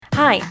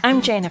Hi,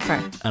 I'm Jennifer.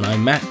 And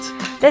I'm Matt.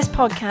 This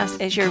podcast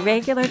is your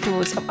regular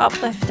dose of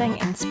uplifting,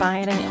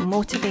 inspiring and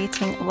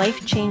motivating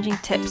life-changing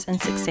tips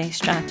and success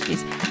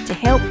strategies to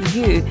help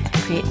you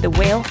create the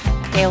wealth,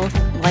 health,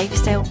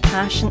 lifestyle,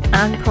 passion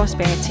and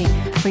prosperity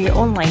for your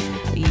own life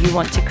that you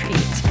want to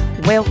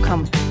create.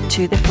 Welcome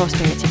to the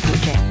Prosperity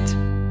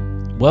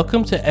Project.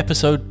 Welcome to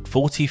episode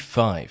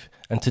 45.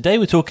 And today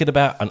we're talking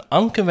about an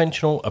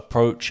unconventional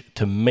approach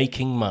to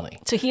making money.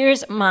 So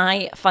here's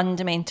my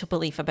fundamental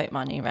belief about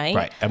money, right?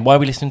 Right. And why are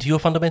we listening to your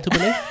fundamental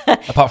belief?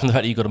 Apart from the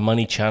fact that you've got a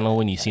money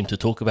channel and you seem to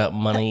talk about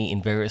money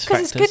in various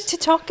factors. Because it's good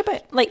to talk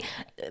about. Like,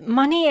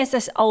 money is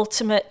this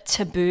ultimate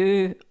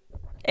taboo.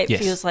 It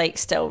feels like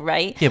still,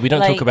 right? Yeah, we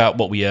don't talk about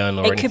what we earn or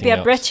anything else. It could be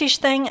a British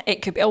thing.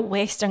 It could be a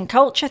Western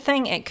culture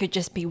thing. It could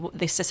just be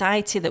the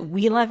society that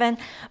we live in.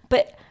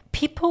 But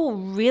people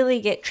really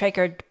get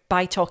triggered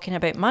by talking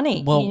about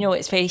money. Well, you know,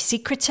 it's very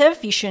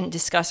secretive. You shouldn't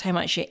discuss how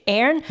much you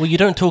earn. Well, you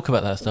don't talk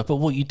about that stuff, but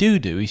what you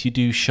do is you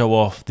do show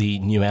off the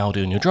new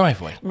Audi in your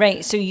driveway.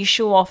 Right, so you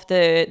show off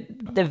the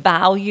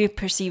value,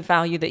 perceived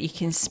value that you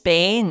can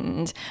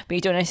spend, but you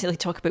don't necessarily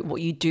talk about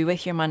what you do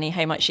with your money,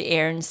 how much you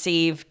earn,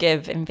 save,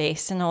 give,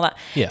 invest and all that.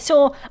 Yeah.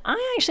 So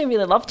I actually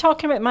really love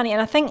talking about money,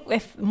 and I think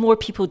if more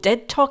people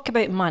did talk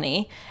about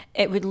money,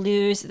 it would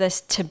lose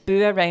this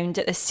taboo around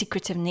it, this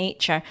secretive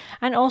nature,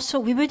 and also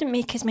we wouldn't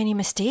make as many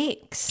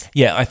mistakes.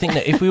 Yeah, I think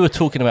that if we were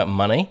talking about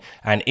money,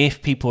 and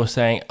if people were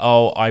saying,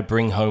 "Oh, I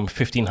bring home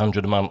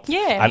 $1,500 a month,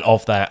 and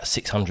of that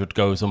 $600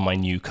 goes on my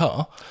new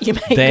car," you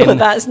might go,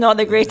 "That's not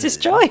the greatest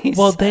choice."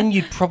 Well, then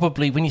you'd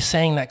probably, when you're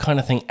saying that kind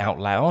of thing out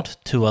loud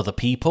to other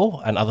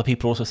people, and other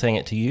people also saying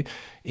it to you,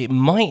 it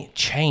might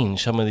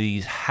change some of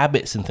these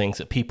habits and things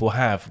that people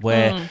have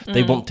where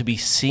they want to be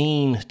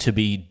seen to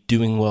be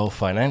doing well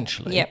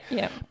financially,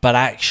 but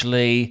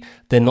actually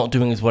they're not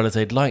doing as well as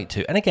they'd like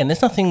to. And again,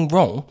 there's nothing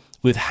wrong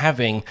with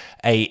having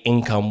a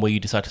income where you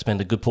decide to spend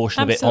a good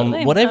portion of it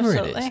on whatever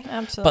it is.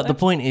 Absolutely. But the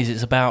point is,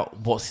 it's about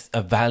what's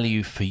a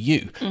value for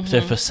you.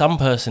 So for some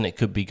person, it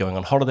could be going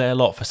on holiday a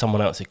lot. For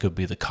someone else, it could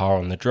be the car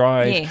on the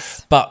drive.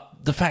 Yes. But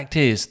the fact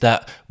is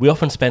that we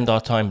often spend our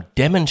time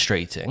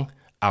demonstrating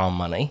our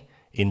money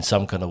in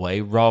some kind of way,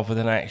 rather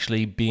than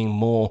actually being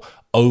more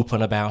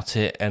open about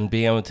it and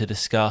being able to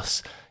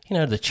discuss, you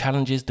know, the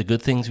challenges, the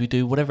good things we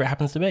do, whatever it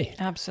happens to be.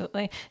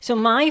 Absolutely. So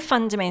my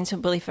fundamental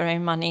belief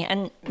around money,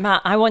 and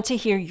Matt, I want to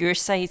hear your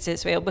sides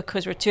as well,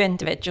 because we're two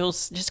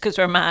individuals. Just because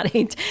we're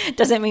married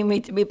doesn't mean we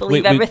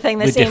believe everything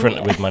the same. We're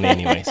different with money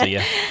anyway, so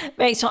yeah.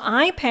 Right, so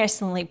I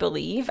personally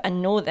believe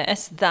and know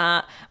this,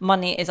 that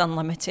money is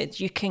unlimited.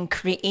 You can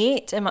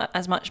create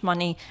as much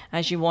money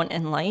as you want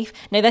in life.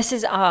 Now, this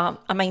is a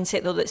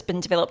mindset, though, that's been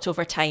developed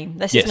over time.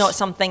 This is not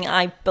something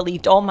I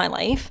believed all my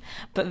life,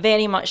 but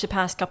very much the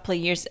past couple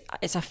of years,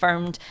 it's affirmed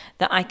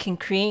that I can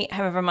create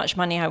however much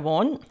money I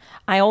want.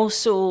 I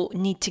also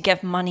need to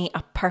give money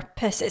a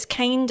purpose. It's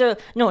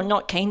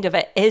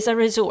it is a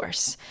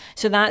resource.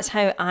 So that's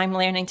how I'm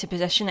learning to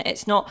position it.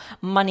 It's not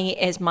money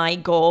is my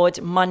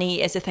God,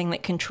 money is the thing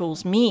that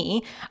controls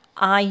me.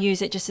 I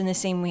use it just in the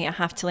same way I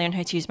have to learn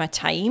how to use my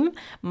time,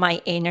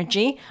 my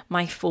energy,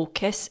 my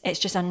focus. It's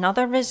just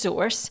another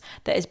resource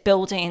that is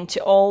building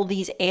into all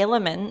these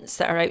elements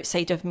that are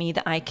outside of me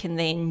that I can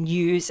then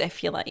use,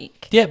 if you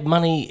like. Yeah,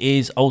 money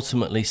is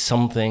ultimately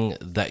something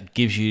that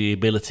gives you the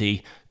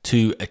ability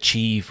to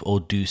achieve or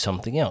do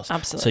something else.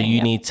 Absolutely. So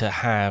you need to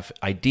have,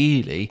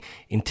 ideally,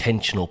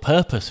 intentional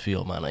purpose for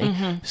your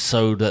money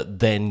so that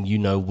then you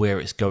know where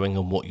it's going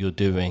and what you're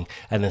doing.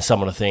 And then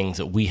some of the things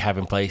that we have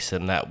in place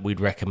and that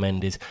we'd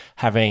recommend is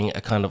having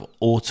a kind of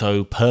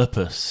auto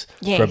purpose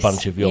for a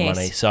bunch of your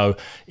money. So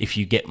if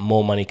you get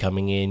more money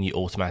coming in, you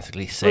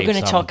automatically save some, We're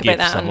going to talk about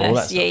that on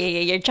this. Yeah,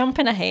 you're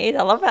jumping ahead.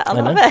 I love it. I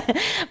love it.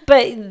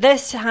 But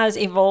this has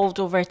evolved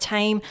over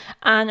time.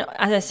 And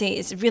as I say,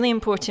 it's really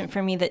important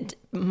for me that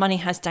money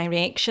has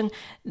direction.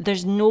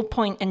 There's no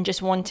point in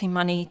just wanting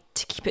money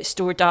to keep it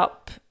stored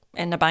up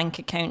in a bank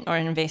account or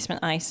an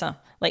investment ISA.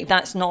 Like,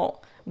 that's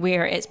not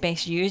where it's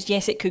best used.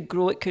 Yes, it could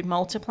grow, it could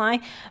multiply,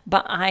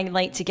 but I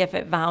like to give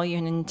it value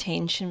and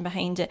intention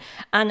behind it.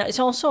 And it's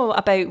also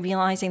about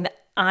realizing that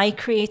I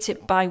create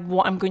it by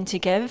what I'm going to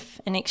give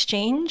in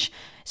exchange.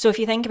 So if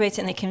you think about it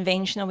in the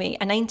conventional way,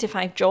 a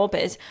 9-to-5 job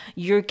is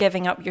you're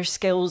giving up your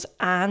skills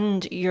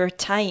and your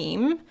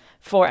time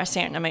for a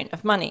certain amount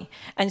of money.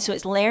 And so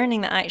it's learning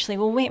that actually,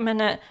 well, wait a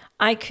minute,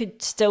 I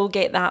could still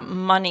get that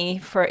money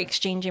for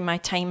exchanging my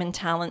time and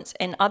talents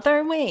in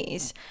other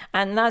ways.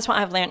 And that's what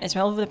I've learned as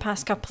well over the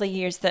past couple of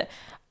years, that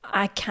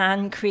I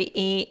can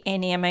create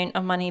any amount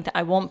of money that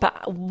I want,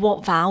 but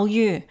what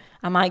value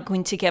am I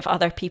going to give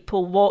other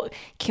people? What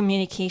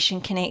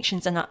communication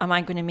connections am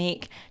I going to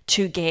make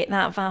to get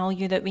that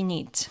value that we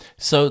need?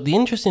 So the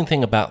interesting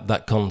thing about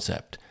that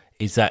concept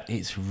is that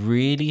it's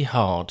really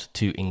hard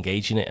to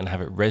engage in it and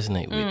have it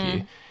resonate with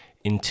you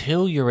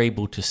until you're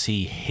able to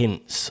see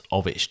hints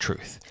of its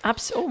truth.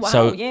 Absolutely. Oh, wow.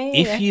 So yeah.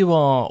 if you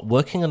are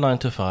working a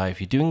 9-to-5,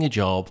 you're doing a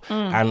job,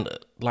 and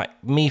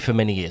like me for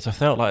many years, I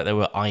felt like there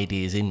were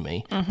ideas in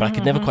me, but I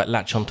could never quite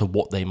latch onto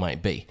what they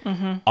might be.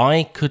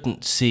 I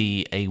couldn't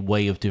see a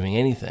way of doing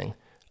anything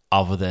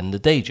other than the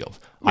day job.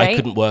 Right. I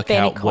couldn't work Very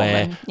out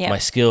where common. Yep. my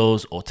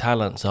skills or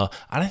talents are.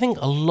 And I think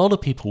a lot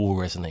of people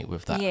will resonate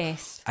with that.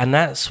 Yes. And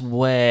that's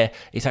where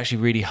it's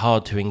actually really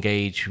hard to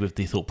engage with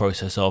the thought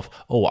process of,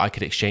 oh, I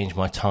could exchange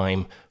my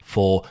time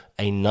for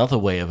another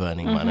way of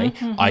earning money.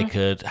 I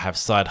could have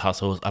side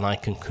hustles and I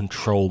can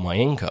control my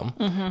income,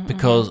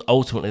 because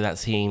ultimately that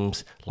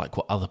seems like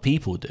what other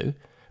people do.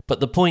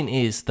 But the point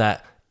is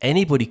that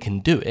anybody can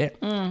do it,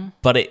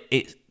 but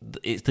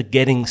it's the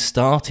getting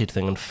started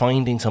thing and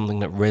finding something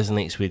that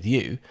resonates with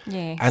you.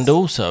 Yes. And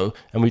also,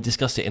 and we've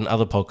discussed it in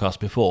other podcasts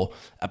before,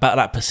 about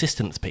that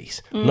persistence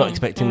piece, not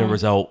expecting the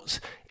results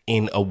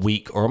in a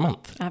week or a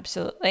month.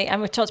 Absolutely.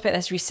 And we've talked about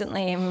this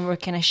recently, and we were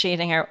kind of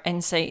sharing our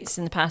insights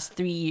in the past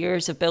 3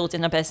 years of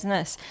building a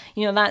business.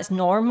 You know, that's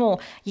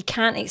normal. You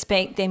can't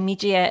expect the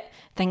immediate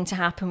thing to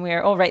happen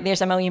where, oh, right, there's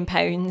 £1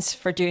 million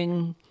for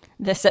doing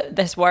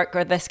this work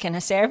or this kind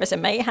of service. It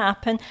might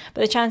happen,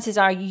 but the chances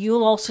are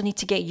you'll also need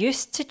to get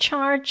used to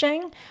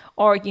charging,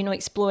 or, you know,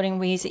 exploring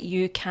ways that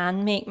you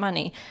can make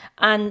money.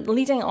 And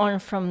leading on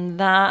from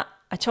that,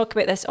 I talk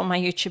about this on my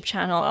YouTube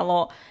channel a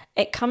lot.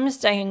 It comes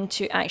down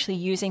to actually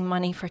using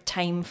money for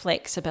time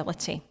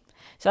flexibility.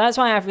 So that's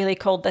why I've really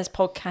called this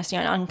podcast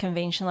an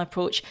unconventional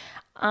approach.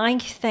 I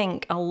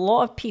think a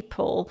lot of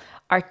people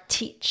are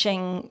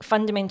teaching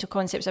fundamental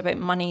concepts about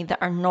money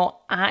that are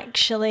not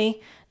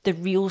actually the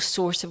real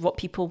source of what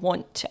people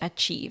want to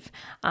achieve.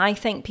 I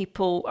think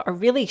people are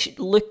really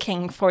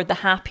looking for the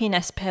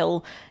happiness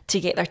pill to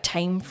get their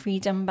time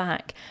freedom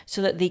back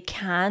so that they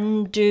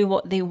can do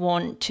what they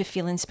want, to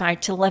feel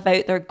inspired, to live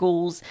out their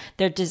goals,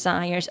 their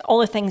desires, all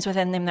the things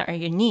within them that are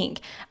unique.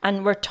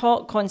 And we're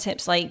taught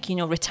concepts like, you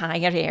know,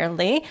 retire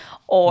early,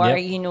 or,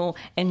 you know,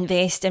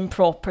 invest in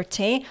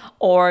property,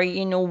 or,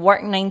 you know,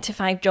 work 9 to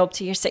 5 job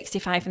till you're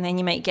 65 and then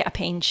you might get a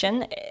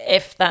pension,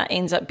 if that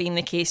ends up being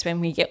the case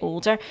when we get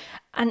older.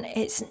 And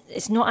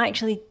it's not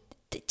actually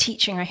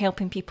teaching or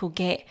helping people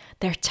get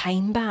their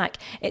time back.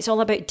 It's all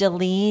about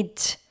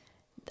this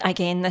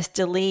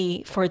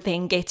delay for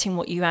then getting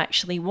what you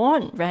actually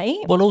want, right?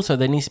 Well, also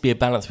there needs to be a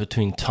balance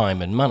between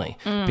time and money,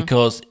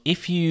 because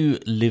if you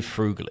live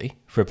frugally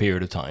for a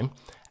period of time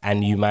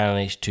and you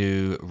manage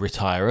to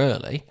retire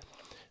early,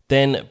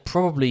 then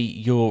probably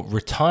you're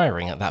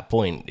retiring at that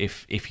point,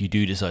 if you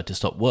do decide to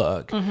stop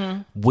work,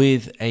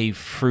 with a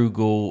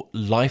frugal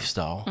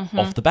lifestyle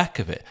off the back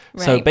of it.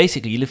 Right. So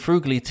basically you live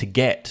frugally to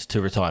get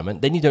to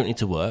retirement, then you don't need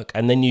to work,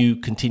 and then you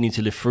continue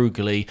to live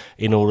frugally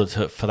in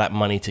order for that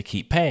money to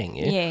keep paying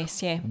you.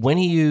 Yes, yeah. When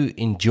are you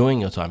enjoying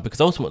your time?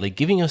 Because ultimately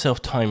giving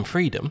yourself time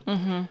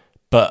freedom,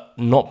 but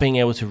not being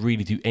able to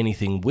really do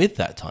anything with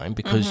that time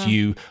because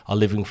you are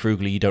living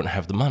frugally, you don't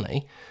have the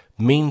money,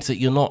 means that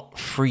you're not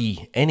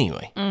free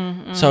anyway.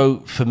 So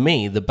for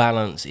me, the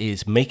balance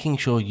is making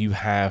sure you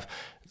have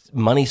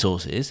money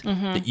sources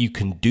that you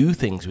can do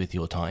things with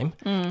your time,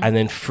 and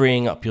then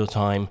freeing up your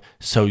time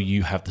so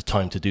you have the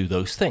time to do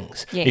those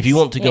things. Yes. If you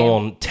want to go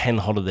on 10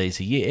 holidays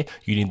a year,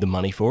 you need the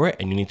money for it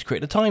and you need to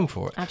create the time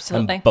for it.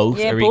 Absolutely. And both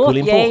are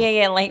equally important.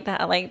 Yeah,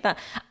 I like that.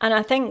 And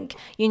I think,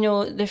 you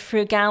know, the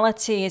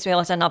frugality as well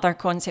as another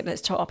concept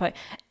that's taught about.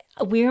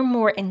 We're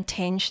more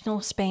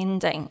intentional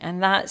spending,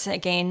 and that's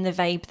again the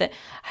vibe that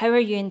how are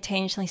you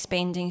intentionally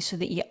spending so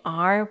that you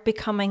are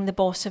becoming the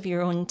boss of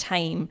your own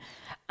time.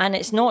 And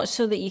it's not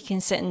so that you can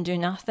sit and do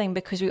nothing,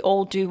 because we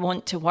all do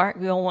want to work,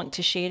 we all want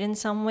to share in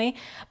some way,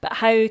 but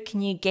how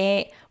can you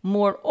get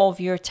more of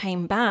your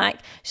time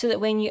back so that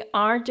when you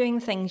are doing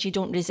things you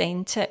don't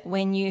resent it,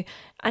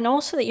 and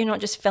also that you're not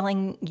just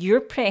filling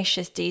your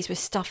precious days with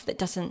stuff that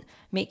doesn't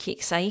make you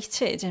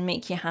excited and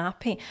make you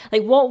happy.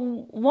 Like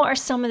what are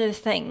some of the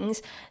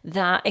things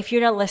that, if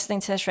you're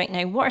listening to this right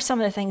now, what are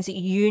some of the things that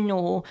you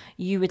know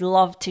you would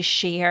love to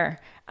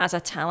share as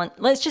a talent?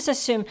 Let's just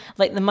assume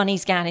like the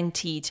money's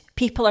guaranteed.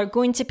 People are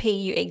going to pay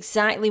you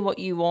exactly what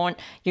you want.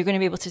 You're going to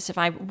be able to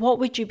survive. What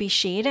would you be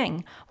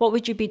sharing? What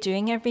would you be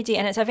doing every day?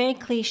 And it's a very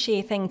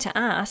cliche thing to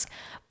ask,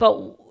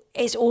 but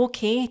it's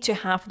okay to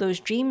have those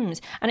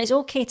dreams, and it's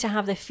okay to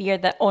have the fear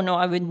that, oh no,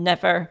 I would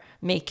never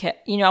make it.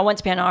 You know, I want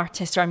to be an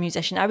artist or a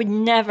musician. I would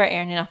never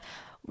earn enough.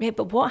 Right,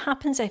 but what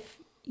happens if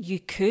you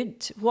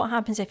could? What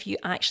happens if you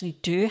actually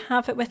do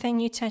have it within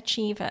you to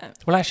achieve it?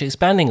 Well, actually,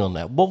 expanding on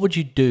that, what would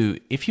you do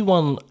if you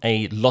won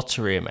a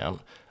lottery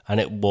amount and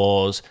it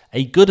was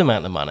a good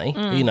amount of money,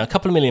 you know, a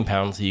couple of £1 million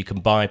that you can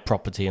buy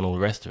property and all the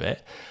rest of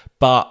it,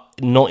 but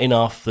not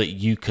enough that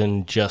you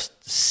can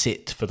just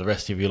sit for the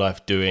rest of your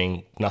life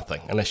doing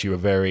nothing unless you were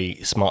very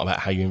smart about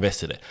how you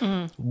invested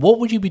it. What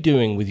would you be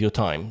doing with your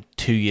time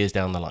 2 years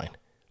down the line?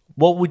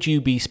 What would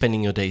you be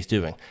spending your days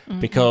doing?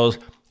 Because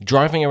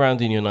driving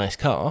around in your nice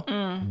car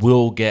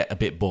will get a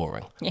bit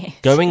boring. Yes.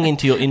 Going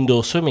into your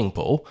indoor swimming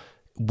pool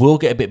will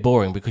get a bit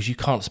boring because you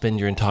can't spend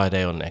your entire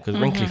day on there, because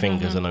wrinkly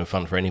fingers are no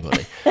fun for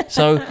anybody.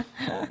 So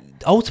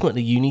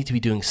ultimately you need to be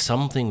doing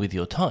something with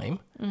your time.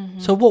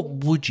 So what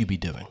would you be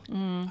doing?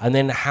 And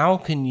then how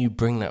can you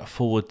bring that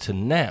forward to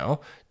now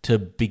to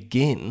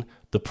begin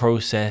the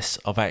process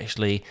of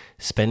actually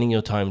spending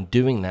your time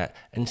doing that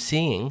and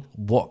seeing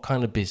what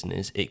kind of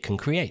business it can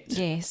create.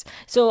 Yes.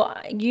 So,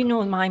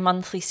 my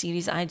monthly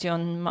series I do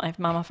on my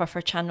Mama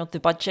Fuffer channel, The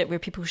Budget, where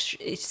people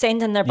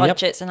send in their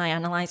budgets and I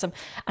analyse them.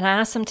 And I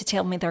ask them to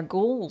tell me their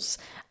goals.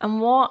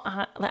 And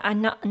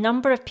a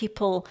number of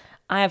people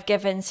I have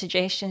given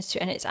suggestions to,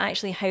 and it's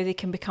actually how they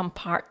can become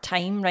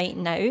part-time right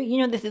now.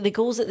 The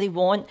goals that they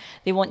want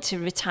to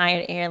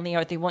retire early,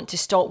 or they want to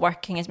stop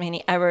working as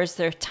many hours,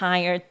 they're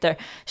tired, they're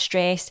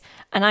stressed,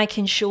 and I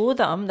can show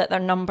them that their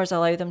numbers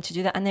allow them to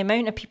do that. And the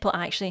amount of people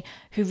actually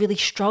who really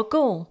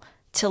struggle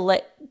to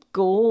let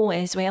go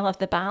as well of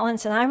the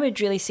balance. And I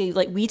would really say,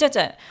 like, we did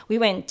it. We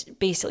lost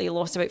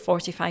about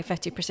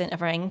 45-50%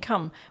 of our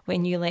income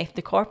when you left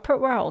the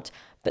corporate world.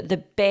 But the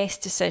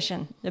best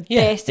decision, it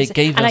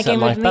gave us that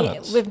life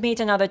balance. We've made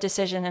another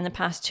decision in the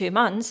past 2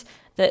 months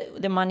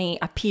that the money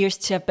appears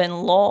to have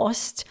been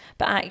lost,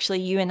 but actually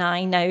you and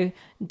I now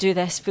do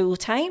this full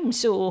time.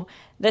 So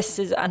this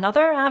is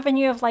another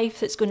avenue of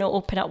life that's going to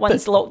open up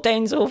once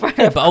lockdown's over.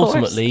 Yeah, but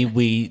ultimately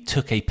we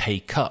took a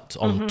pay cut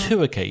on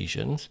 2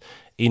 occasions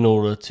in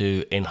order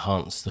to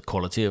enhance the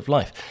quality of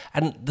life.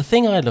 And the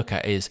thing I look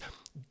at is,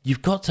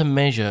 you've got to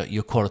measure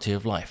your quality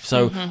of life.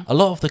 So a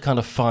lot of the kind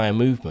of FIRE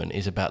movement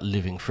is about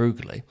living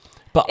frugally.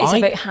 But it's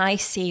about high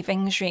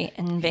savings rate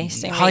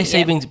investing. High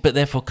savings, but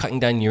therefore cutting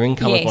down your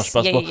income as much as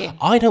possible. Yeah.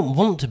 I don't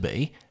want to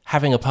be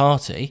having a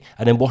party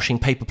and then washing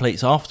paper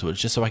plates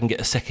afterwards just so I can get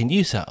a second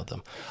use out of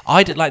them.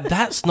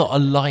 That's not a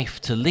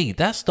life to lead.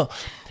 That's not...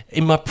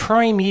 In my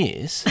prime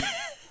years,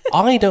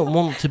 I don't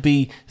want to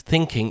be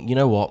thinking, you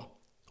know what,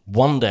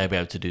 one day I'll be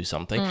able to do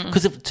something.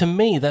 Because to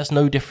me, that's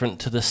no different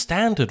to the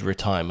standard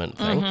retirement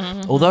thing.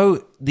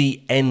 Although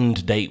the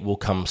end date will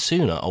come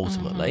sooner,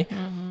 ultimately.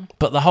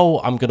 But the whole,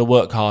 I'm going to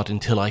work hard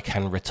until I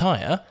can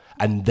retire,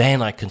 and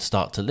then I can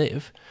start to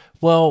live.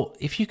 Well,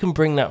 if you can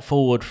bring that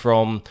forward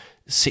from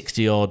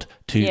 60-odd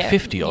to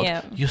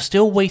 50-odd, you're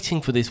still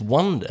waiting for this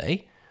one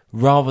day,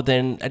 rather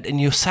than... And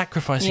you're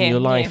sacrificing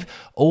your life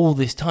all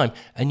this time,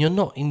 and you're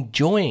not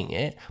enjoying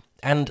it.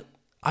 And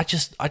I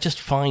just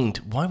find,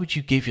 why would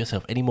you give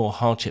yourself any more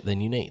hardship than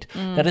you need?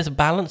 Now, there's a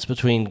balance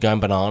between going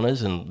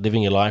bananas and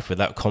living your life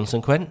without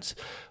consequence,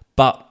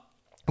 but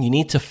you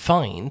need to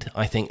find,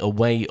 I think, a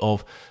way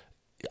of,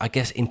 I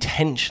guess,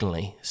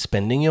 intentionally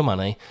spending your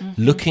money,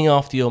 looking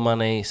after your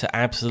money, so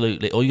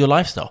absolutely, or your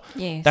lifestyle.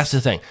 Yes. That's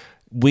the thing.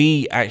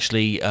 We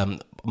actually,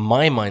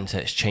 my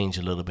mindset's changed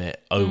a little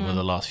bit over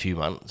the last few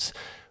months,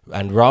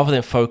 and rather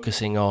than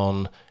focusing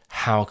on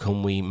how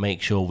can we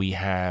make sure we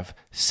have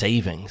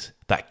savings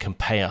that can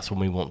pay us when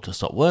we want to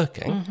stop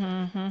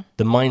working,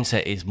 the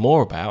mindset is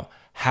more about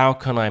how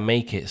can I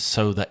make it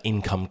so that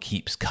income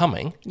keeps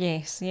coming?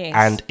 Yes.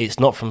 And it's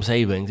not from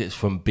savings, it's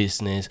from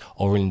business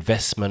or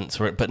investments,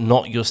 but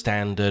not your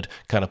standard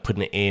kind of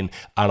putting it in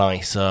an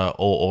ISA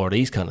or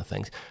these kind of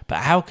things. But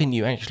how can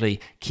you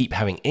actually keep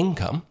having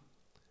income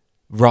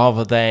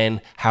rather than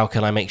how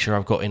can I make sure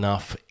I've got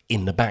enough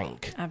in the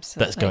bank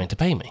that's going to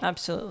pay me?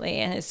 Absolutely.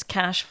 And it's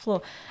cash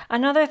flow.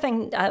 Another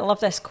thing, I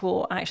love this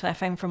quote actually I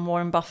found from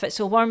Warren Buffett.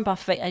 So Warren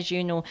Buffett, as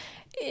you know,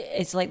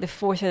 is like the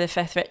 4th or the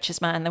 5th richest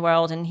man in the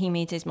world, and he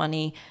made his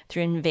money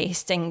through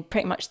investing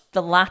pretty much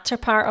the latter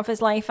part of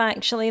his life,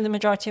 actually, the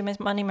majority of his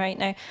money right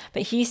now.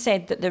 But he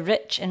said that the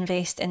rich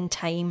invest in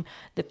time,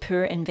 the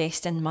poor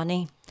invest in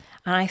money.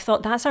 And I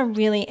thought that's a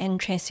really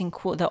interesting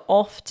quote that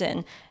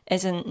often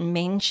isn't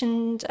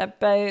mentioned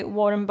about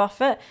Warren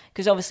Buffett,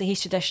 because obviously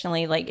he's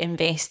traditionally like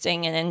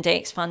investing in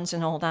index funds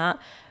and all that.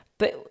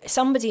 But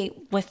somebody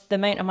with the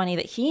amount of money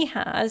that he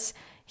has,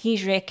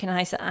 he's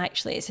recognised that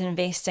actually it's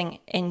investing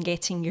in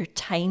getting your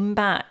time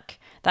back.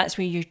 That's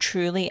where you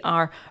truly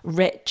are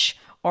rich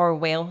or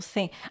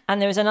wealthy.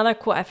 And there was another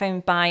quote I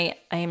found by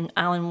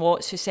Alan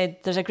Watts, who said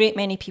there's a great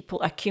many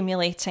people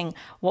accumulating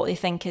what they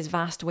think is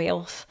vast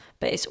wealth,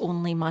 but it's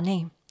only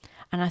money.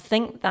 And I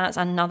think that's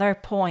another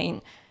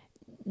point.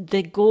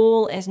 The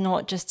goal is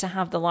not just to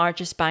have the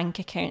largest bank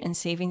account and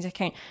savings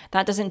account.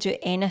 That doesn't do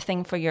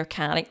anything for your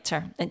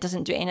character. It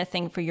doesn't do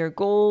anything for your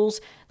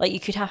goals. Like, you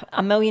could have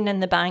 $1 million in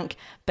the bank,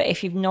 but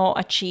if you've not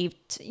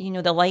achieved,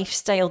 the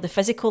lifestyle, the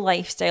physical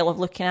lifestyle of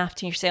looking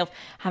after yourself,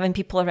 having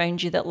people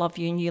around you that love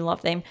you and you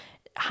love them,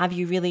 have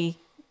you really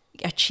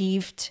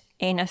achieved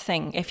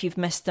anything if you've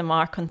missed the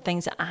mark on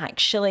things that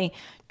actually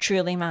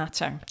truly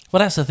matter? Well,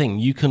 that's the thing.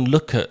 You can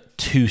look at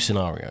 2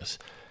 scenarios.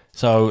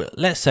 So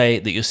let's say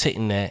that you're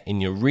sitting there in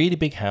your really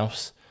big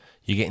house,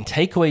 you're getting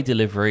takeaway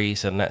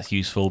deliveries, and that's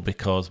useful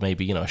because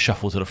maybe, a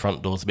shuffle to the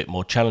front door is a bit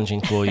more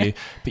challenging for you,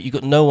 but you've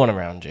got no one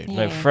around you,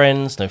 no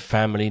friends, no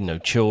family, no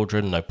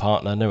children, no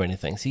partner, no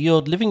anything. So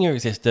you're living your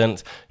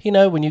existence.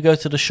 When you go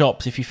to the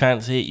shops, if you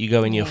fancy it, you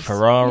go in your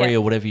Ferrari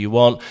or whatever you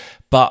want,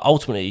 but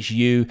ultimately it's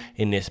you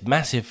in this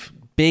massive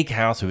big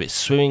house with its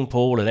swimming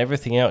pool and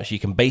everything else. You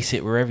can base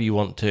it wherever you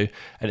want to,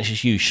 and it's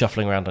just you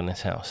shuffling around in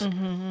this house.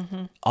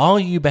 Are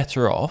you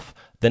better off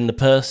than the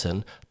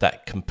person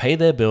that can pay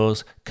their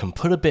bills, can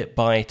put a bit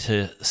by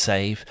to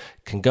save,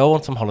 can go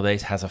on some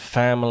holidays, has a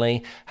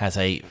family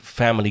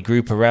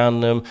group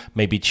around them,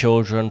 maybe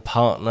children,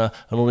 partner,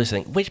 and all this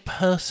thing. Which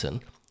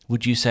person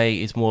would you say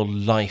is more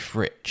life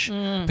rich?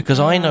 Because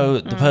I know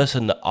the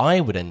person that I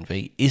would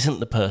envy isn't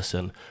the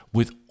person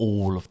with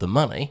all of the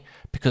money,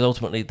 because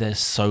ultimately there's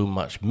so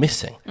much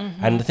missing.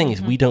 And the thing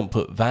is, we don't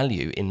put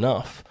value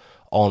enough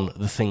on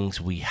the things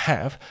we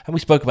have, and we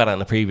spoke about that in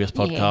the previous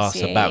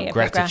podcast about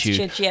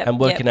gratitude and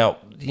working out,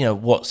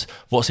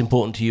 what's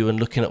important to you and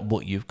looking at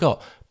what you've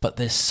got. But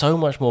there's so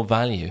much more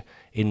value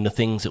in the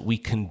things that we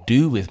can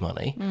do with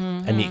money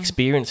and the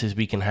experiences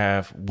we can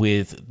have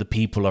with the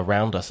people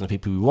around us and the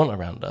people we want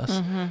around us,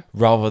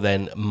 rather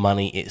than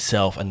money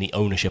itself and the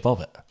ownership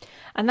of it.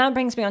 And that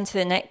brings me on to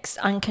the next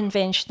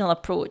unconventional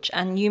approach.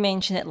 And you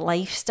mentioned it,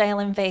 lifestyle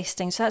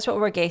investing. So that's what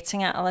we're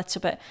getting at a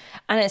little bit.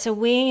 And it's a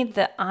way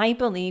that I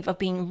believe of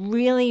being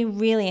really,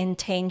 really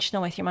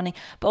intentional with your money,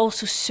 but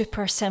also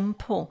super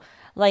simple.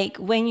 Like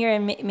when you're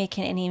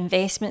making any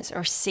investments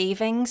or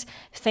savings,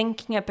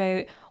 thinking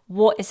about,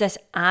 what is this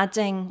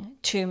adding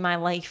to my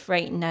life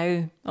right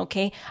now?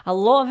 Okay. A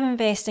lot of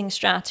investing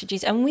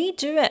strategies, and we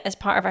do it as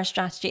part of our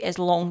strategy, is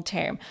long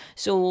term.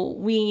 So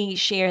we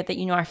share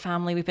that, our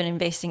family, we've been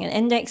investing in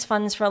index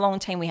funds for a long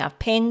time. We have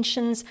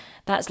pensions.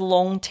 That's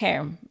long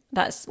term.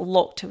 That's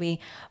locked away.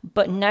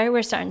 But now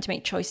we're starting to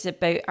make choices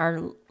about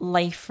our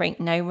life right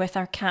now with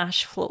our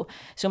cash flow.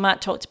 So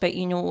Matt talked about,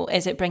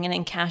 is it bringing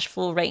in cash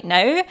flow right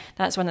now?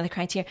 That's one of the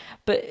criteria.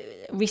 But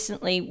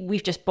recently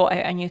we've just bought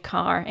out a new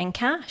car in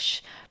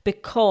cash,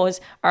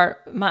 because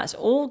Matt's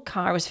old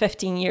car was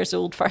 15 years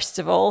old, first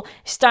of all,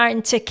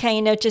 starting to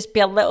kind of just be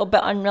a little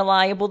bit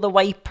unreliable. The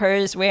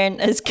wipers weren't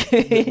as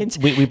good.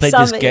 We played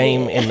this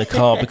game in the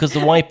car because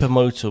the wiper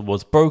motor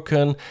was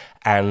broken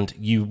and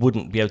you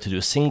wouldn't be able to do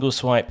a single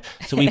swipe.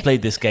 So we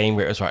played this game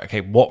where it was like,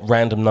 okay, what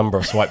random number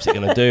of swipes are it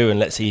going to do? And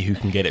let's see who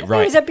can get it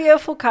right. It was a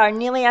beautiful car,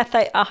 nearly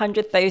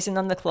 100,000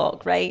 on the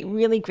clock, right?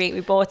 Really great.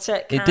 We bought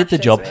it. It did the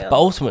job, but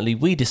ultimately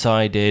we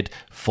decided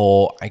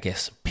for, I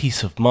guess,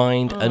 peace of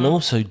mind and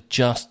also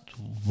just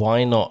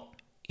why not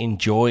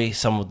enjoy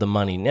some of the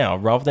money now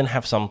rather than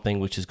have something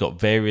which has got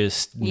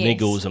various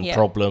niggles and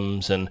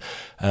problems and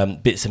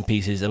bits and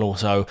pieces, and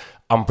also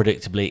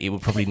unpredictably it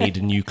would probably need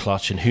a new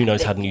clutch and who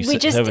knows how the new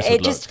service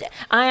would look.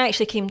 I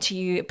actually came to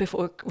you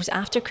before, it was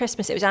after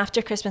Christmas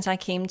I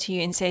came to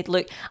you and said,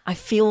 look, I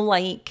feel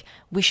like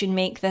we should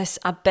make this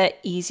a bit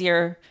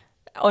easier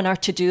on our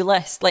to-do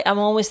list. Like, I'm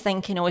always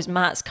thinking, is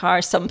Matt's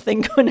car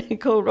something going to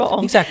go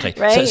wrong? Exactly.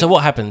 Right? So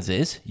what happens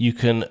is you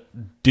can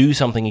do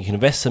something, you can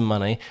invest some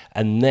money,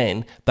 and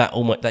then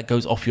that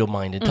goes off your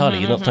mind entirely.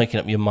 You're not taking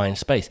up your mind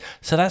space.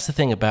 So that's the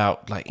thing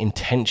about like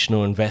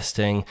intentional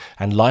investing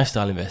and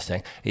lifestyle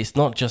investing. It's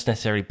not just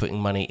necessarily putting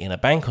money in a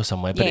bank or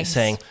somewhere, but it's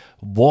saying,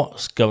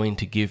 what's going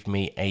to give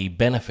me a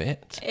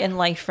benefit in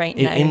life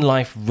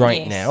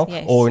right now,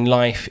 or in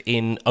life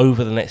in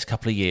over the next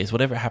couple of years,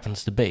 whatever it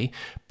happens to be,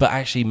 but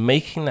actually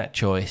making that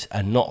choice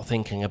and not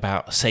thinking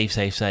about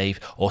save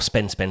or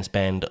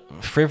spend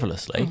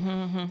frivolously.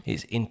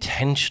 It's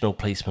intentional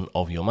placement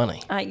of your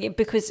money.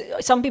 Because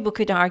some people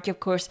could argue, of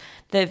course,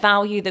 the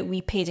value that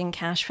we paid in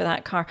cash for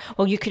that car,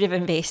 well, you could have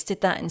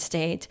invested that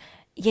instead.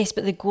 Yes,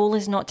 but the goal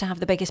is not to have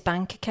the biggest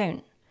bank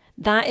account.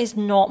 That is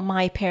not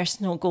my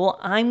personal goal.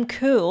 I'm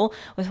cool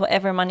with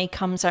whatever money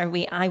comes our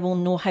way. I will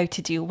know how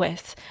to deal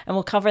with. And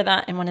we'll cover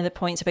that in one of the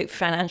points about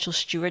financial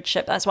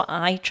stewardship. That's what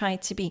I try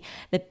to be,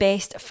 the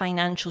best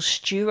financial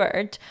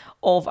steward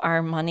of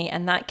our money,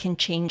 and that can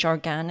change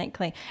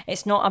organically.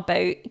 It's not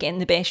about getting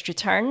the best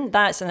return.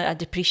 That's a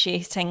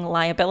depreciating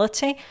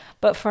liability.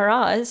 But for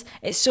us,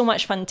 it's so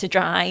much fun to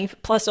drive.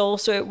 Plus,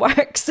 also it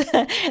works.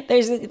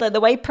 There's the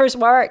wipers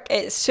work.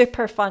 It's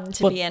super fun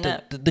to be in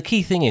it. The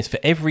key thing is, for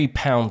every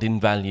pound in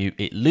value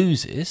it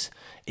loses,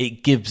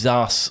 it gives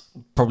us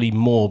probably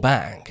more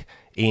back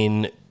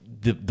in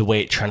the way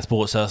it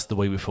transports us, the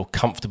way we feel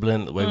comfortable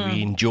in, the way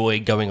we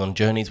enjoy going on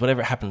journeys, whatever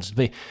it happens to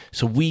be.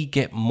 So we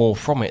get more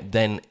from it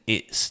than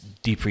its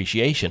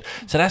depreciation.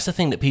 So that's the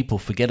thing that people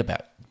forget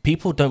about.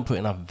 People don't put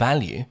enough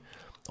value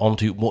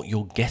onto what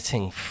you're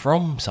getting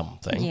from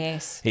something.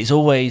 Yes. It's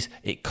always,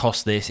 it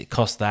costs this, it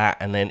costs that,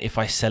 and then if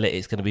I sell it,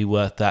 it's going to be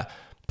worth that.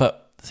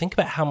 But think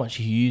about how much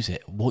you use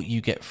it, what you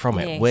get from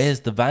it,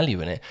 where's the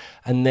value in it,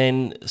 and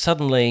then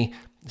suddenly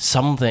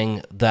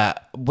something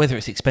that, whether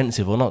it's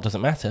expensive or not,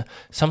 doesn't matter,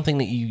 something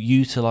that you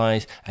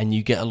utilize and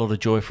you get a lot of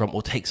joy from,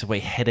 or takes away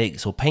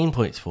headaches or pain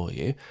points for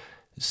you,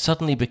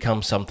 suddenly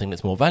becomes something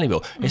that's more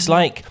valuable. It's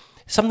like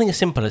something as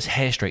simple as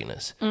hair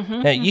straighteners.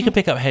 Now, you can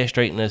pick up hair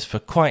straighteners for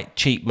quite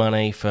cheap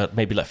money, for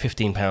maybe like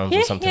 £15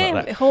 or something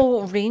like that. A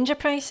whole range of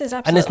prices,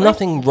 absolutely. And there's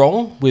nothing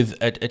wrong with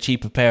a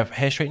cheaper pair of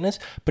hair straighteners,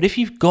 but if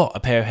you've got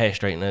a pair of hair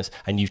straighteners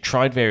and you've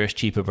tried various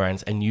cheaper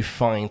brands and you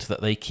find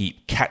that they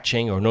keep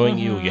catching or annoying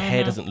you, or your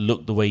hair doesn't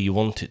look the way you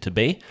want it to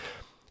be,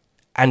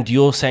 and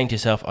you're saying to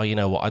yourself, oh, you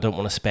know what, I don't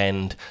want to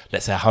spend,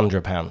 let's say,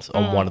 £100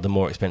 on one of the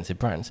more expensive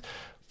brands.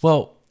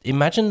 Well,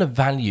 imagine the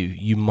value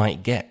you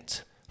might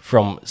get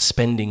from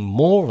spending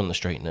more on the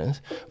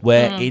straighteners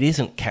where it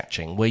isn't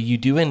catching, where you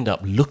do end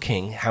up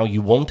looking how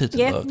you wanted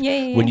to look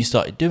when you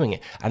started doing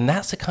it. And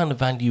that's the kind of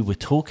value we're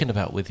talking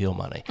about with your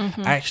money.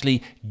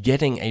 Actually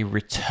getting a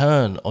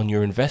return on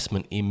your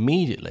investment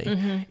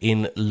immediately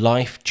in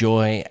life,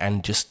 joy,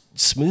 and just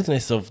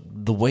smoothness of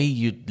the way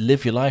you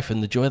live your life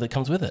and the joy that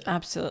comes with it.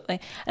 Absolutely.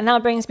 And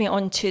that brings me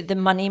on to the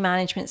money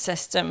management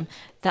system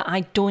that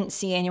I don't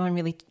see anyone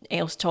really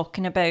else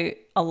talking about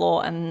a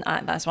lot, and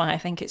that's why I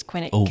think it's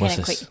quite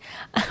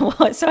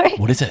What? Sorry?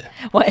 What is it?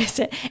 What is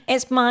it?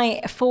 It's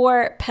my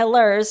 4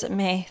 pillars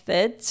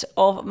method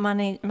of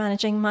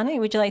managing money.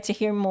 Would you like to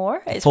hear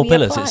more? 4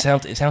 pillars. It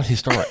sounds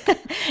historic.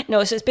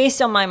 No, so it's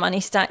based on my money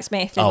stacks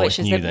method, which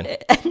is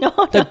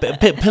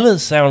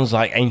pillars sounds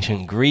like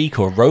ancient Greek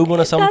or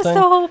Roman or something. That's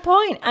the whole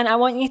point. And I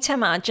want you to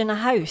imagine a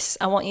house.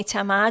 I want you to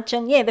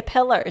imagine, the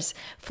pillars.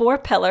 4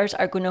 pillars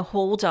are going to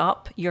hold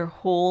up your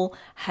whole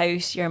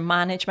house, your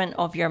management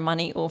of your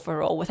money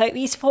overall. Without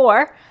these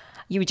 4,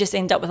 you would just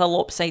end up with a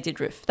lopsided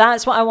roof.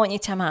 That's what I want you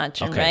to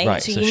imagine,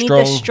 right? So you need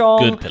a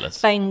strong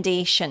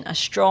foundation, a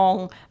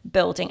strong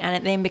building, and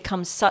it then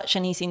becomes such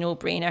an easy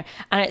no-brainer.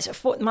 And it's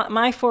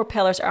my 4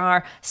 pillars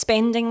are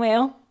spending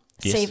well,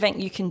 saving.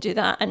 You can do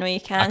that. I know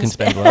you can. I can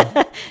spend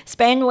well.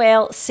 Spend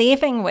well,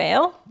 saving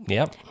well.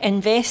 Yep.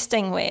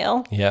 Investing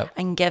well. Yep.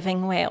 And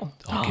giving well.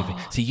 Giving.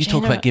 See, you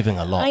talk about giving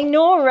a lot. I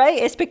know, right?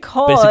 It's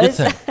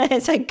because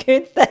it's a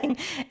good thing.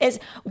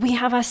 We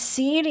have a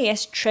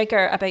serious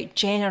trigger about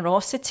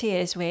generosity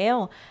as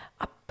well,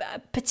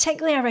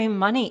 particularly around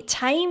money.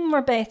 Time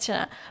we're better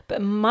at,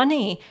 but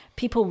money,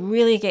 people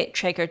really get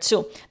triggered.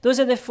 So those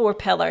are the 4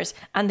 pillars,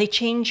 and they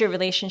change your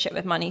relationship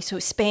with money. So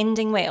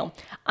spending well.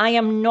 I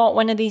am not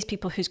one of these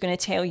people who's going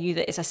to tell you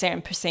that it's a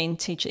certain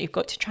percentage that you've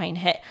got to try and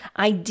hit.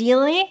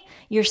 Ideally,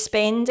 you're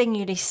spending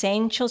your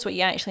essentials, what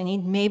you actually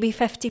need, maybe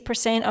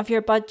 50% of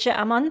your budget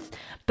a month,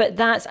 but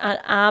that's an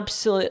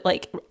absolute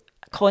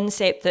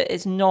concept that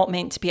is not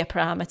meant to be a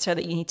parameter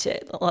that you need to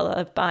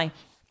live by.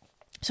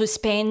 So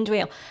spend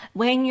well.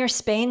 When you're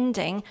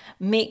spending,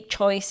 make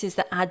choices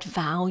that add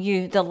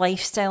value, the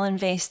lifestyle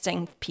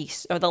investing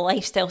piece, or the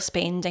lifestyle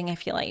spending,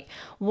 if you like.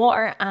 What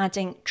are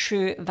adding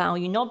true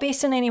value? Not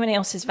based on anyone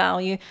else's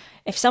value.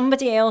 If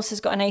somebody else has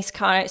got a nice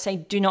car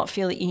outside, do not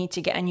feel that you need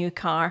to get a new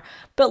car.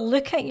 But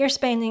look at your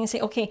spending and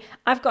say, okay,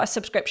 I've got a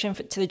subscription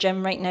to the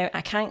gym right now.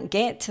 I can't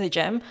get to the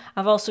gym.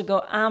 I've also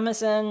got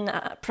Amazon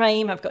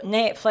Prime. I've got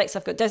Netflix.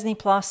 I've got Disney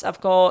Plus.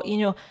 I've got,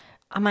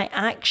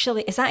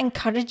 is that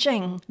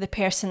encouraging the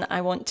person that I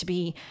want to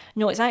be?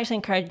 No, it's actually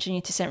encouraging you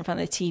to sit in front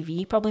of the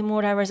TV probably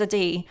more hours a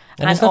day.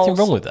 And there's nothing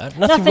wrong with that.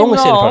 Nothing wrong with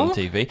sitting in front of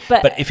the TV.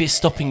 But if it's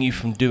stopping you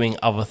from doing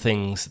other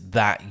things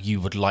that you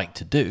would like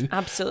to do,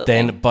 absolutely,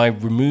 then by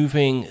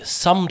removing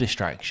some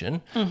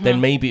distraction, then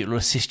maybe it will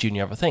assist you in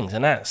your other things.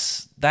 And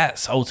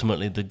that's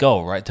ultimately the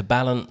goal, right? To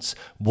balance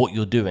what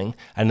you're doing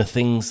and the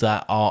things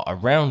that are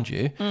around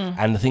you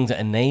and the things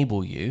that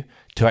enable you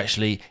to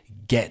actually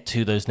get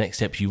to those next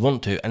steps you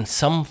want to. And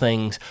some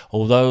things,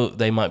 although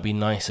they might be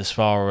nice as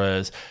far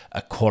as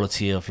a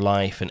quality of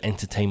life and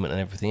entertainment and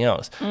everything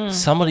else,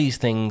 some of these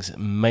things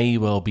may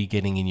well be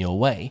getting in your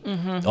way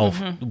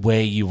of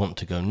where you want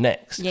to go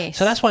next. Yes.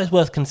 So that's why it's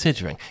worth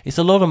considering. It's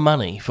a lot of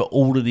money for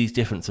all of these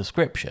different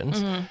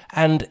subscriptions.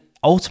 And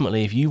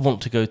ultimately, if you want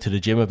to go to the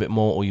gym a bit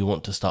more, or you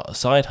want to start a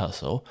side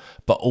hustle,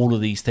 but all of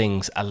these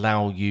things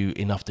allow you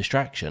enough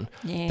distraction,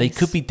 they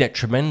could be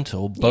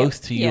detrimental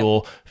both to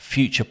your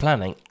future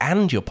planning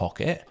and your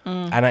pocket.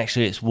 And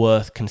actually, it's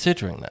worth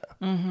considering that.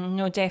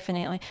 No,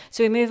 definitely.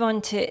 So we move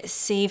on to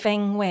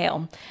saving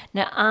well.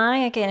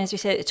 Now, again, as we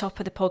said at the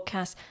top of the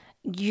podcast,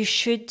 you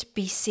should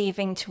be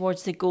saving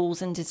towards the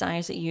goals and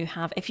desires that you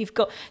have. If you've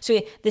got, so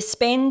the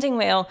spending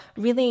well,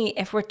 really,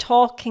 if we're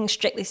talking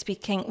strictly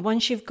speaking,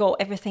 once you've got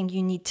everything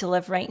you need to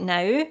live right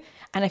now,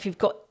 and if you've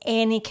got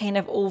any kind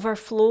of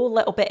overflow, a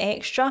little bit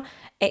extra,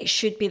 it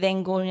should be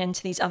then going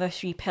into these other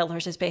 3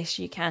 pillars as best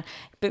you can.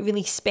 But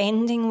really,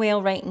 spending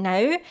well right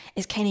now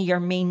is kind of your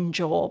main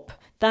job.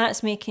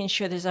 That's making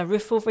sure there's a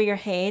roof over your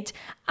head,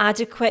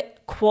 adequate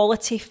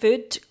quality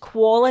food,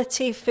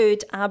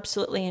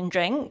 absolutely, and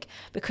drink,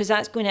 because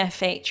that's going to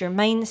affect your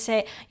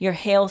mindset, your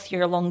health,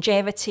 your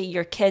longevity,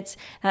 your kids.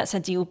 That's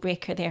a deal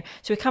breaker there.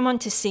 So we come on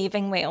to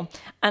saving well.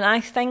 And I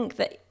think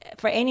that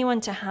for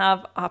anyone to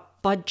have a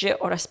budget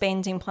or a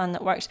spending plan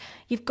that works,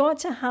 you've got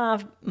to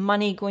have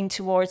money going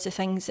towards the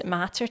things that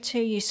matter to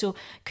you. So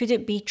could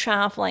it be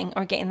traveling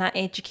or getting that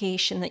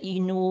education that you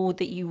know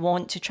that you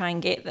want to try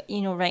and get,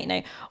 right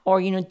now,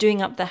 or,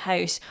 doing up the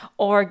house,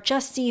 or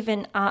just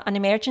even a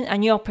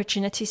new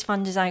opportunities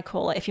fund, as I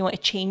call it, if you want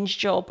to change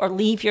job or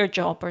leave your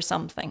job or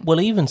something.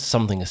 Well, even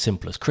something as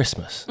simple as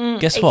Christmas.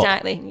 Guess what?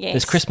 Exactly, yes.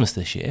 There's Christmas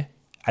this year,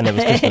 and there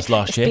was Christmas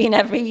last year. It's been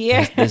every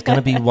year. There's going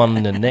to be one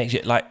the next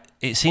year.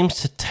 It seems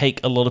to take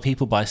a lot of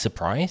people by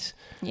surprise.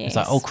 Yes. It's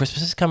like, oh,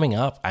 Christmas is coming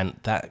up, and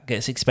that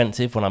gets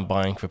expensive when I'm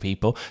buying for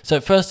people. So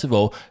first of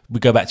all, we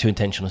go back to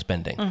intentional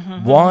spending.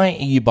 Why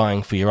are you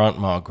buying for your Aunt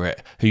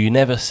Margaret, who you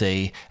never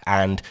see,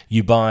 and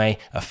you buy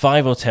a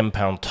 £5 or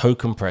 £10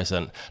 token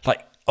present?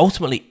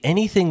 ultimately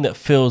anything that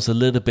feels a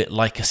little bit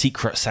like a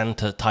Secret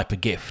Santa type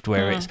of gift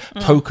where it's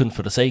token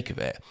for the sake of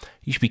it,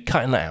 you should be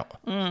cutting that out.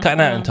 Cutting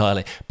that out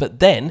entirely. But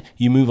then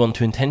you move on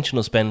to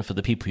intentional spend for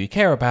the people you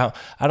care about,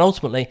 and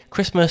ultimately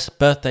Christmas,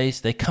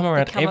 birthdays, they come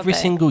around every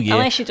single year.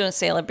 Unless you don't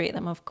celebrate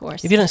them, of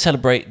course. If you don't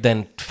celebrate,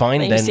 then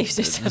fine, then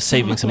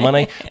saving some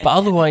money. But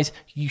otherwise,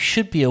 you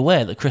should be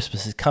aware that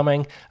Christmas is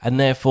coming, and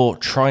therefore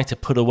try to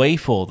put away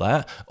for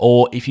that.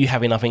 Or if you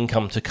have enough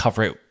income to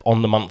cover it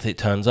on the month it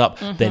turns up,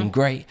 then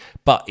great.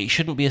 But it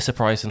shouldn't be a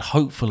surprise, and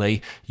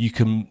hopefully you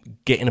can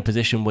get in a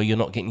position where you're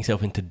not getting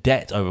yourself into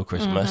debt over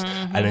Christmas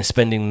and then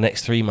spending the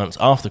next 3 months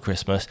after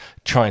Christmas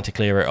trying to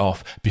clear it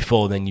off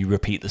before then you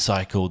repeat the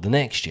cycle the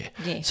next year.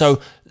 Yes. So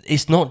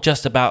it's not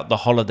just about the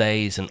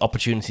holidays and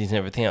opportunities and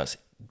everything else.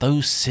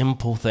 Those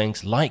simple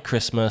things like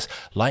Christmas,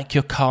 like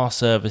your car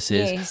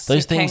services,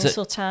 those things,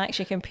 council tax,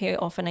 you can pay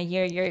it off in a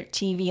year, your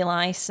TV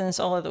license,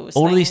 all of those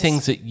all things. of these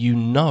things that you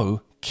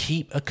know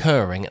keep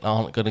occurring and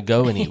aren't going to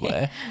go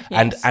anywhere.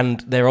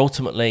 and they're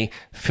ultimately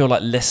feel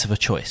like less of a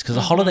choice, because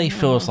a holiday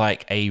feels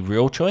like a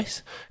real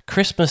choice.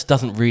 Christmas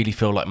doesn't really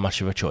feel like much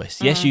of a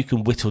choice. Yes, you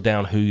can whittle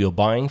down who you're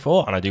buying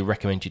for, and I do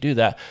recommend you do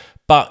that,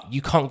 but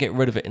you can't get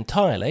rid of it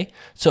entirely.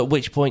 So at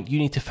which point you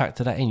need to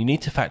factor that in. You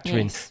need to factor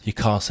in your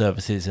car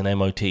services and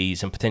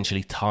MOTs and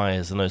potentially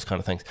tyres and those kind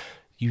of things.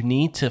 You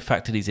need to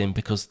factor these in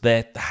because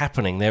they're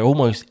happening. They're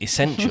almost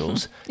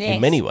essentials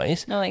in many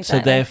ways. No, exactly.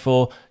 So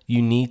therefore,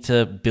 you need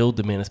to build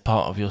them in as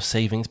part of your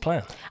savings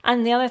plan.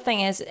 And the other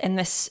thing is, in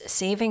this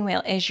saving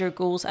wheel, is your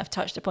goals I've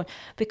touched upon.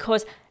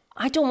 Because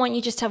I don't want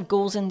you just to have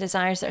goals and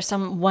desires that are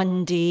some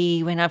one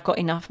day when I've got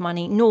enough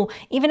money. No,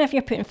 even if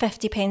you're putting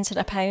 50 pence in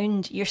a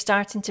pound, you're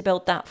starting to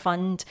build that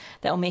fund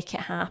that'll make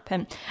it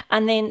happen.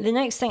 And then the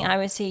next thing I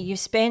would say, you've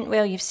spent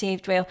well, you've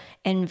saved well,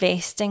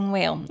 investing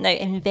well. Now,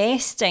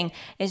 investing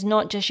is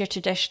not just your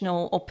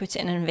traditional, I'll put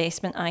it in an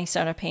investment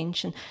ISA or a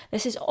pension.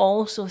 This is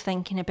also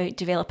thinking about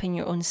developing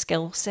your own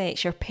skill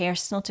sets, your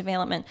personal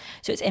development.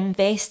 So it's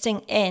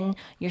investing in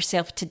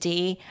yourself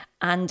today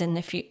and in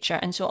the future.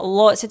 And so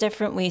lots of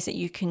different ways that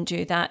you can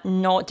do that,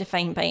 not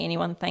defined by any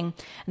one thing.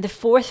 And the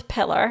fourth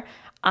pillar,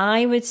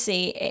 I would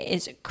say it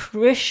is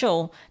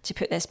crucial to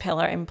put this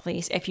pillar in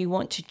place if you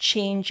want to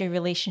change your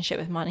relationship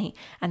with money,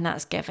 and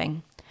that's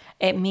giving.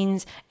 It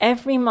means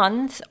every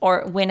month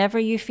or whenever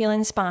you feel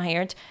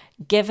inspired,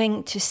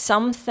 giving to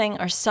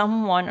something or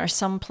someone or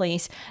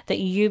someplace that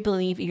you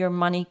believe your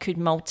money could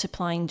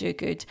multiply and do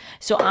good.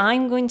 So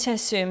I'm going to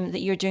assume that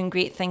you're doing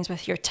great things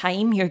with your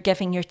time, you're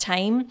giving your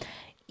time.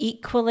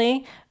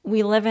 Equally,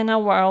 we live in a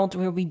world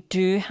where we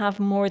do have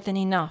more than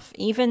enough.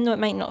 Even though it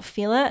might not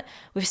feel it,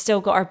 we've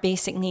still got our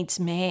basic needs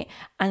met.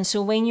 And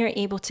so when you're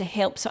able to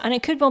help, and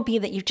it could well be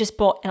that you've just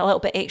bought a little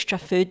bit extra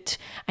food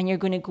and you're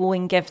going to go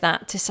and give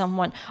that to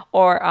someone,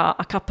 or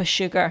a cup of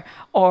sugar,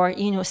 or,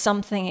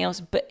 something else.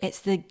 But it's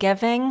the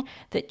giving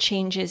that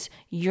changes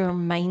your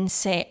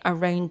mindset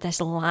around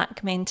this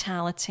lack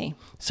mentality.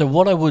 So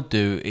what I would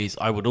do is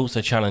I would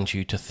also challenge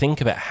you to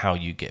think about how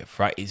you give,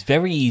 right? It's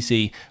very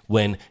easy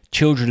when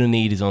Children in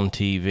Need is on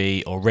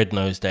TV or Red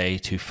Nose Day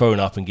to phone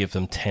up and give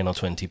them 10 or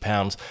 20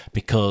 pounds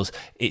because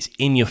it's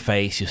in your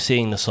face, you're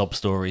seeing the sob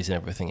stories and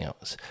everything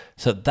else.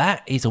 So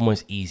that is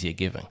almost easier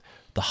giving.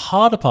 The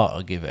harder part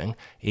of giving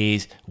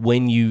is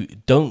when you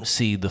don't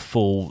see the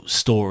full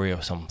story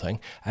of something,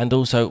 and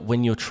also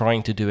when you're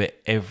trying to do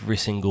it every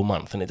single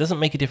month. And it doesn't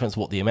make a difference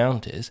what the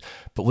amount is,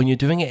 but when you're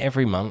doing it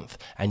every month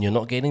and you're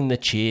not getting the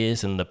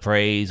cheers and the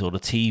praise or the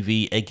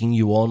TV egging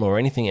you on or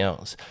anything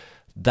else,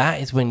 that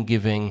is when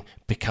giving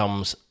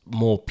becomes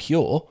more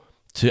pure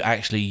to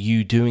actually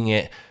you doing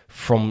it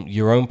from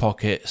your own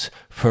pockets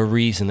for a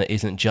reason that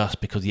isn't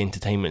just because the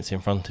entertainment's in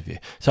front of you.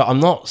 So I'm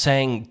not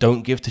saying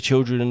don't give to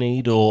Children in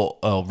Need or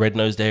Red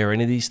Nose Day or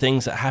any of these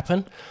things that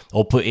happen,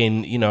 or put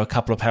in, a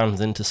couple of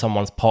pounds into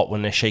someone's pot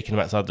when they're shaking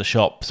them outside the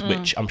shops,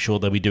 which I'm sure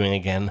they'll be doing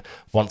again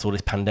once all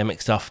this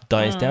pandemic stuff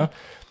dies down.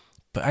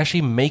 But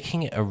actually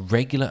making it a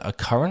regular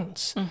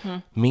occurrence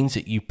means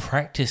that you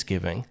practice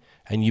giving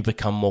and you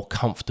become more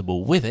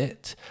comfortable with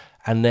it,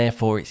 and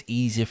therefore it's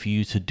easier for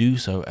you to do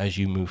so as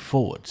you move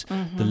forwards.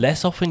 The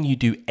less often you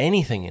do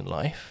anything in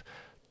life,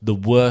 the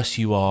worse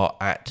you are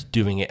at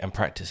doing it and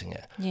practicing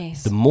it.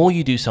 Yes. The more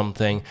you do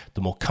something,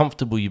 the more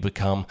comfortable you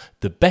become,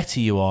 the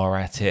better you are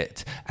at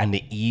it, and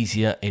the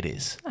easier it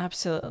is.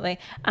 Absolutely.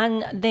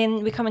 And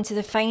then we come into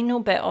the final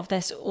bit of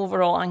this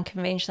overall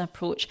unconventional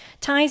approach.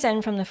 Ties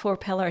in from the 4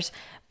 pillars,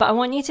 but I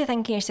want you to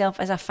think of yourself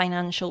as a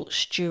financial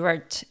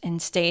steward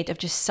instead of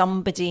just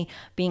somebody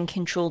being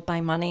controlled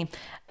by money.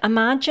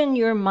 Imagine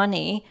your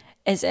money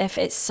as if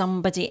it's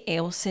somebody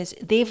else's.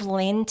 They've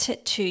lent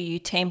it to you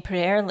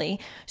temporarily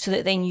so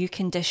that then you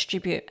can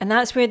distribute. And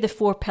that's where the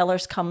 4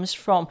 pillars comes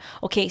from.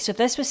 Okay, so if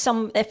this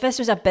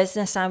was a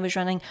business I was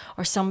running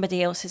or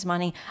somebody else's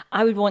money,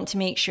 I would want to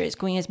make sure it's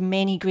going as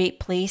many great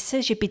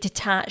places. You'd be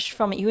detached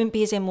from it. You wouldn't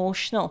be as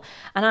emotional.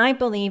 And I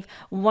believe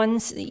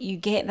once you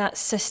get that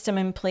system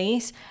in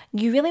place,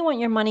 you really want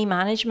your money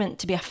management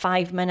to be a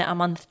 5-minute a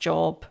month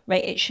job,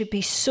 right? It should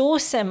be so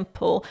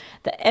simple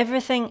that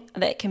everything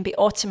that can be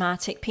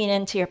automatic, paying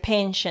into your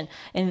pension,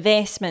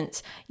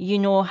 investments, you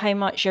know how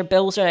much your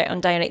bills are out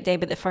on direct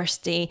debit the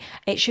first day.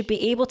 It should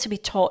be able to be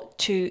taught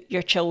to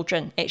your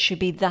children. It should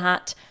be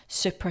that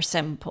super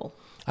simple.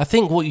 I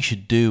think what you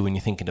should do when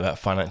you're thinking about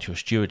financial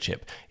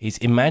stewardship is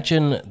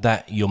imagine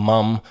that your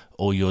mum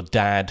or your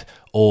dad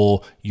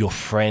or your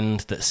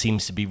friend that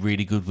seems to be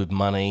really good with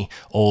money,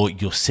 or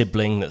your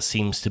sibling that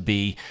seems to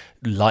be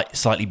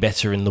slightly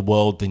better in the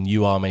world than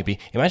you are maybe.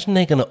 Imagine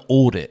they're going to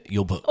audit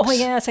your books. Oh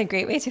yeah, that's a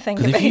great way to think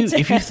about it.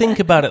 If you think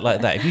about it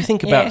like that, if you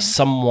think about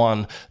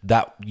someone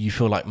that you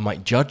feel like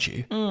might judge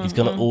you, is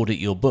going to audit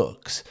your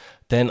books,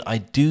 then I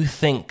do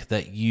think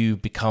that you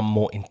become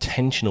more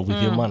intentional with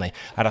your money.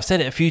 And I've said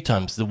it a few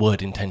times, the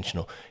word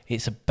intentional.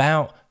 It's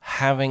about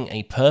having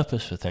a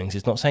purpose for things.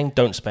 It's not saying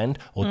don't spend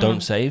or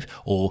don't save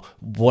or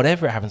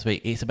whatever it happens to be.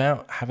 It's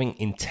about having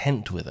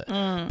intent with it.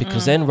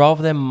 Because then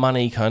rather than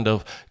money kind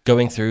of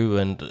going through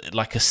and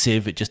like a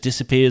sieve, it just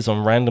disappears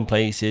on random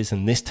places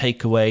and this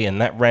takeaway and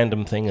that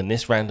random thing and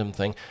this random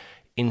thing.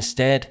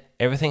 Instead,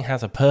 everything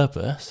has a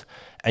purpose,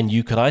 and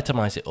you could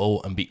itemize it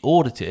all and be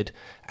audited,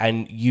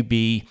 and you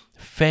be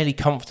fairly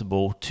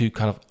comfortable to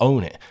kind of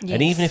own it. Yes,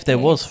 and even if there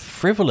was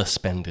frivolous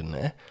spend in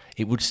there,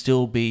 it would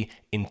still be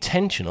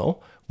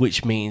intentional,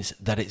 which means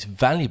that it's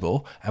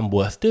valuable and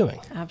worth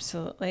doing.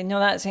 Absolutely. No,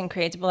 that's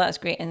incredible. That's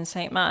great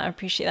insight, Matt. I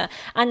appreciate that.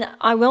 And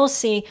I will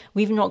say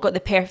we've not got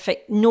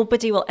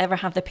nobody will ever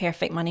have the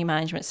perfect money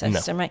management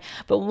system, right?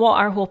 But what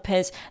our hope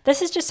is,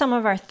 this is just some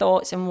of our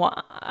thoughts and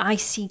what I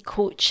see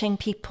coaching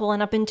people,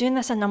 and I've been doing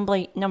this a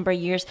number of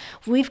years.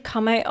 We've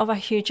come out of a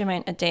huge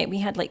amount of debt. We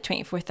had like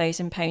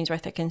 £24,000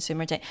 worth of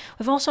consumer debt.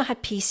 We've also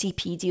had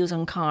PCP deals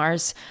on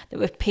cars that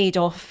we've paid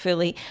off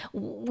fully.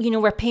 You know,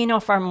 we're paying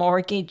off our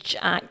mortgage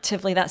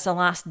actively. That's the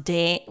last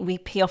debt. We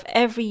pay off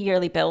every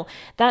yearly bill.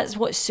 That's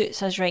what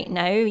suits us right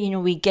now. You know,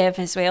 we give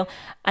as well.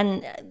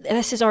 And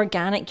this is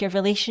organic. Your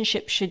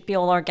relationship should be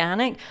all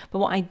organic. But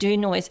what I do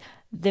know is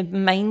the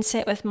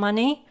mindset with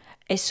money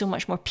is so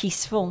much more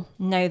peaceful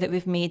now that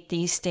we've made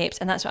these steps.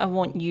 And that's what I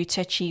want you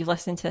to achieve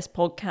listening to this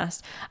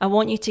podcast. I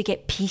want you to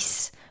get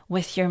peace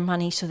with your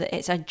money so that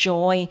it's a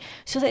joy,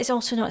 so that it's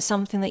also not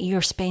something that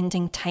you're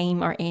spending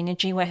time or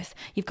energy with.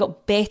 You've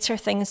got better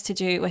things to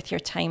do with your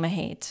time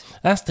ahead.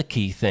 That's the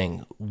key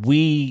thing.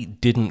 We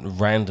didn't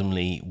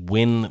randomly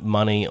win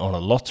money on a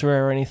lottery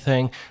or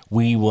anything.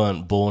 We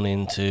weren't born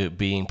into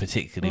being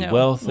particularly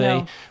wealthy.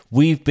 No.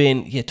 We've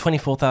been,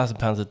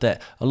 £24,000 of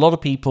debt. A lot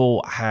of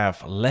people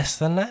have less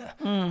than that,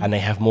 and they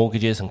have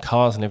mortgages and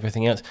cars and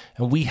everything else.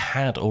 And we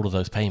had all of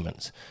those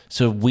payments.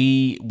 So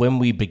when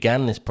we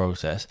began this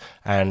process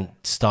and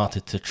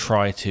started to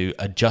try to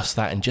adjust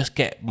that and just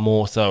get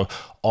more so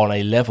on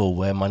a level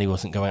where money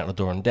wasn't going out the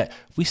door in debt,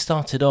 we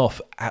started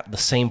off at the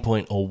same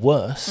point or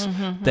worse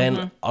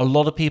than a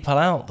lot of people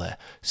out there.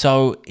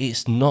 So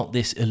it's not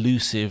this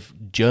elusive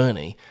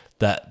journey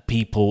that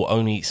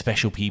only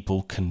special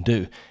people can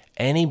do.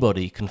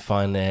 Anybody can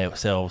find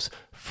themselves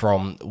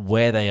from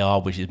where they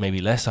are, which is maybe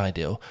less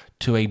ideal,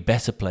 to a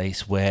better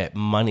place where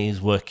money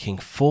is working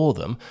for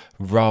them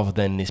rather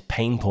than this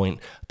pain point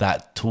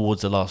that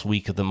towards the last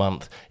week of the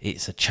month,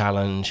 it's a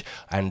challenge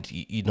and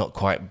you're not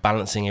quite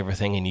balancing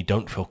everything and you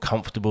don't feel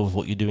comfortable with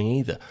what you're doing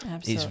either.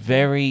 Absolutely. It's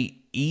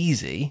very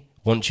easy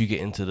once you get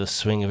into the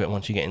swing of it,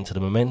 once you get into the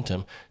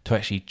momentum, to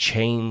actually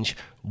change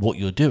what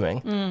you're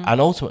doing.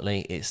 And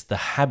ultimately, it's the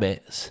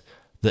habits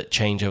that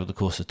change over the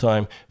course of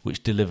time,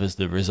 which delivers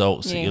the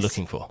results that you're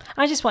looking for.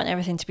 I just want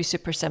everything to be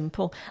super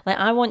simple. Like,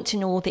 I want to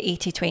know the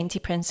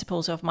 80-20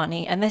 principles of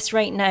money. And this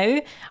right now,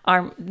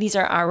 these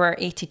are our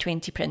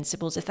 80-20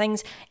 principles. The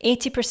things,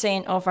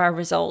 80% of our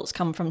results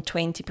come from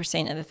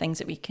 20% of the things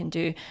that we can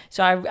do.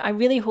 So I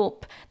really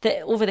hope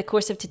that over the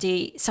course of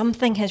today,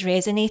 something has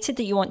resonated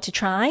that you want to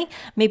try.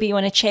 Maybe you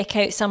want to check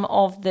out some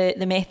of the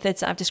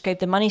methods that I've described.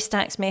 The Money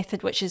Stacks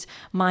method, which is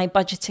my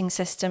budgeting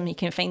system. You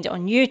can find it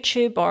on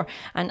YouTube or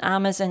on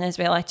Amazon as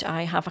well.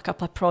 I have a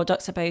couple of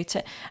products about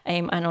it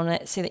and on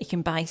it so that you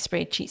can buy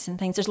spreadsheets and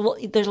things.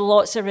 There's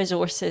lots of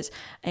resources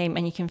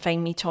and you can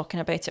find me talking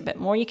about it a bit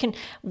more.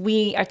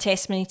 We are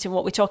testimony to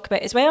what we talk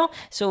about as well,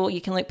 so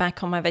you can look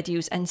back on my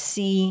videos and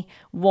see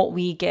what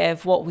we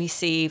give, what we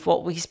save,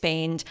 what we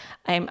spend,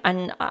 and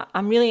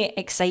I'm really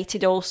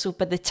excited also,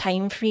 but the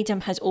time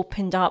freedom has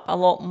opened up a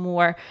lot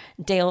more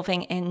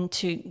delving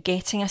into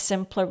getting a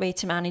simpler way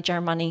to manage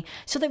our money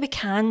so that we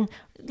can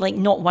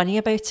not worry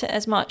about it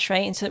as much,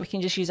 right? And so that we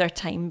can just use our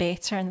time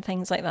better and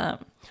things like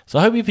that. So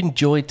I hope you've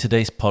enjoyed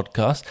today's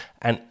podcast.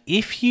 And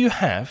if you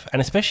have,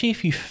 and especially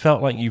if you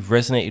felt like you've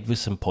resonated with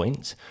some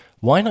points,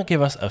 why not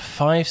give us a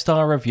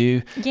 5-star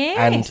review? Yes.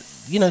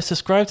 And,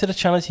 subscribe to the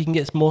channel so you can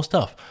get some more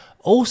stuff.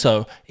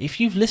 Also, if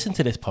you've listened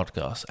to this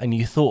podcast and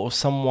you thought of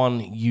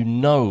someone you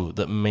know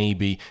that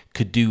maybe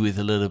could do with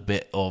a little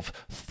bit of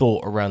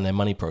thought around their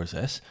money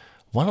process,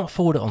 why not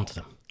forward it on to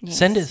them? Yes.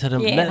 Send it to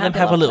them, let them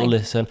have a little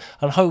listen,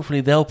 and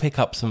hopefully they'll pick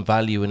up some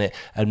value in it,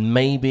 and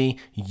maybe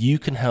you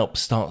can help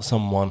start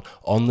someone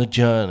on the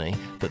journey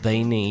that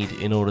they need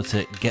in order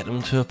to get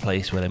them to a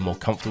place where they're more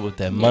comfortable with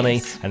their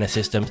money and their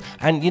systems.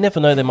 And you never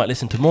know, they might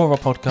listen to more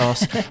of our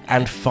podcasts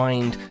and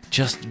find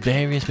just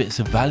various bits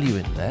of value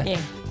in there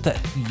that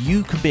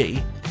you could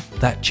be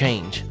that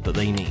change that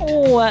they need.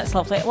 Oh, that's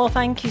lovely. Well,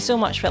 thank you so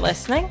much for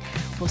listening.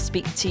 We'll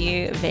speak to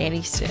you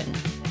very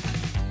soon.